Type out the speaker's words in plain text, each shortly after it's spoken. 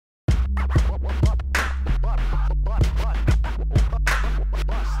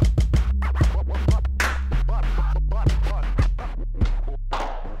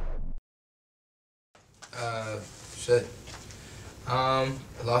Shit.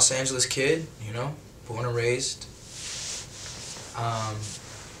 Los Angeles kid, you know, born and raised.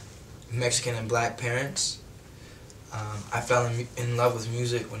 Mexican and black parents. I fell in love with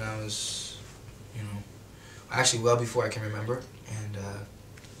music when I was, you know, actually well before I can remember, and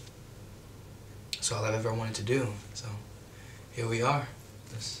it's all I've ever wanted to do. So here we are.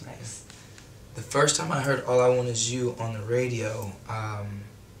 Nice. Yeah. The first time I heard "All I Want Is You" on the radio, I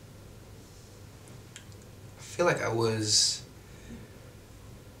feel like I was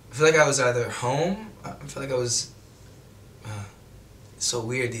either home. I feel like I was. It's so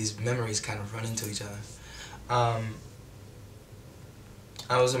weird. These memories kind of run into each other.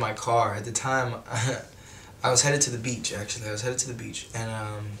 I was in my car at the time. I was headed to the beach. Actually, I was headed to the beach, and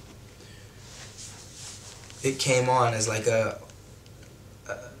it came on as like a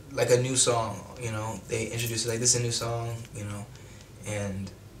new song. You know, they introduced it like, this is a new song. You know,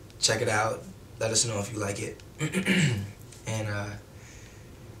 and check it out. Let us know if you like it. And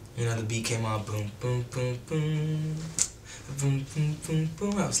you know, the beat came on, boom, boom, boom, boom, boom, boom, boom,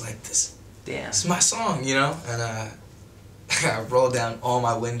 boom. I was like, this is my song, you know. And I rolled down all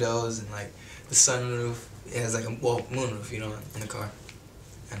my windows, and like the sunroof, it has like a moonroof, you know, in the car.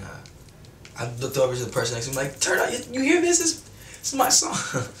 And I looked over to the person next to me, like, turn on, you hear this? This is my song.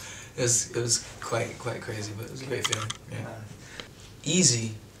 It was quite crazy, but it was a great feeling. Yeah.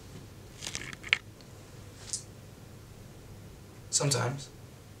 Easy. Sometimes,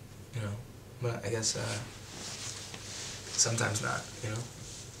 you know, but I guess sometimes not, you know.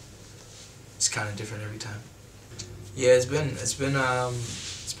 It's kind of different every time. Yeah, it's been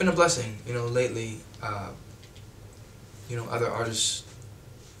a blessing, you know, lately. You know, other artists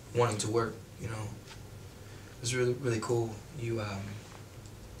wanting to work, you know, it's really cool. You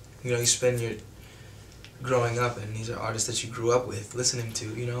know, you spend your growing up, and these are artists that you grew up with, listening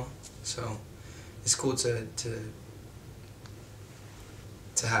to, you know, so it's cool to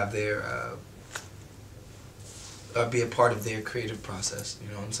have their be a part of their creative process, you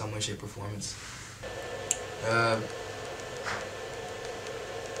know, in some way, shape, or form.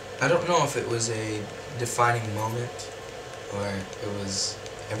 I don't know if it was a defining moment, or it was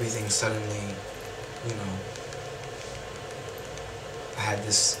everything suddenly, you know, I had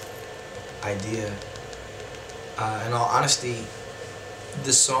this idea. In all honesty,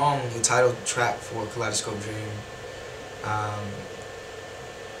 the song, the title track for Kaleidoscope Dream,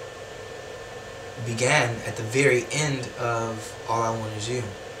 began at the very end of All I Want Is You,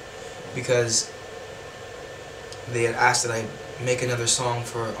 because they had asked that I make another song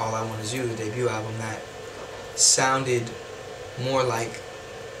for All I Want Is You, the debut album, that sounded more like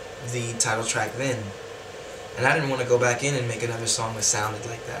the title track then. And I didn't want to go back in and make another song that sounded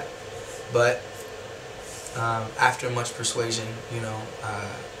like that. But after much persuasion, you know,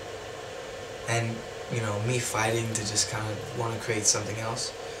 and, you know, me fighting to just kind of want to create something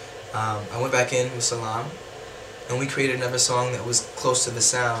else, I went back in with Salam, and we created another song that was close to the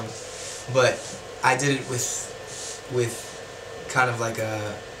sound, but I did it with kind of like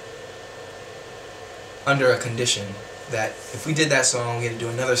under a condition that if we did that song, we had to do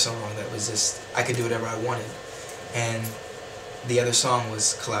another song that was just, I could do whatever I wanted, and the other song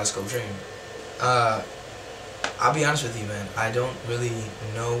was Kaleidoscope Dream. I'll be honest with you, man, I don't really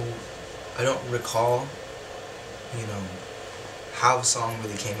know, I don't recall, you know, how the song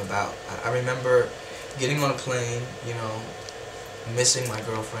really came about. I remember getting on a plane, you know, missing my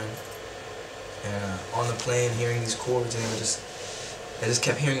girlfriend, and on the plane hearing these chords, and I just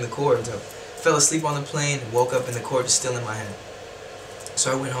kept hearing the chords. I fell asleep on the plane and woke up and the chord is still in my head.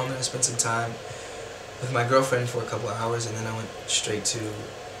 So I went home and I spent some time with my girlfriend for a couple of hours, and then I went straight to,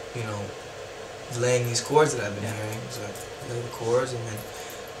 you know, laying these chords that I've been hearing. So I laid the chords, and then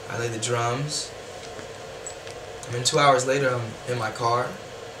I laid the drums. And then 2 hours later, I'm in my car,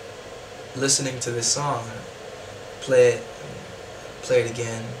 listening to this song. Play it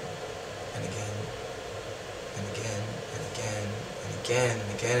again, and again, and again, and again, and again,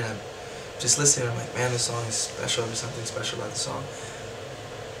 and again. And I'm just listening. I'm like, man, this song is special. There's something special about the song.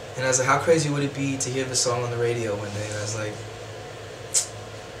 And I was like, how crazy would it be to hear the song on the radio one day? And I was like,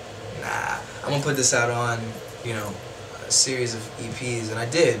 nah, I'm gonna put this out on, you know, a series of EPs. And I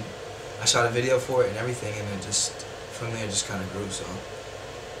did. I shot a video for it and everything, and it just, from there, just kind of grew. So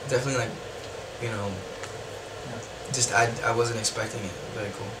definitely, like, you know, just I wasn't expecting it.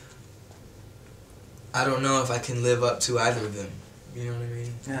 Very cool. I don't know if I can live up to either of them. You know what I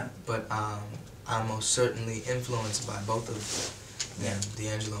mean? Yeah. But I'm most certainly influenced by both of Yeah,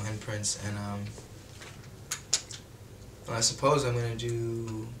 D'Angelo and Prince, and well, I suppose I'm gonna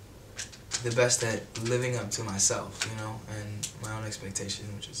do the best at living up to myself, you know, and my own expectation,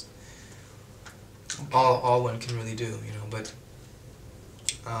 which is all one can really do, you know. But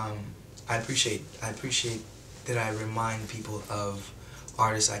I appreciate that I remind people of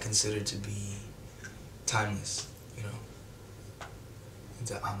artists I consider to be timeless, you know.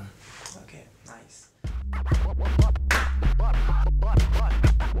 It's an honor. Okay, nice.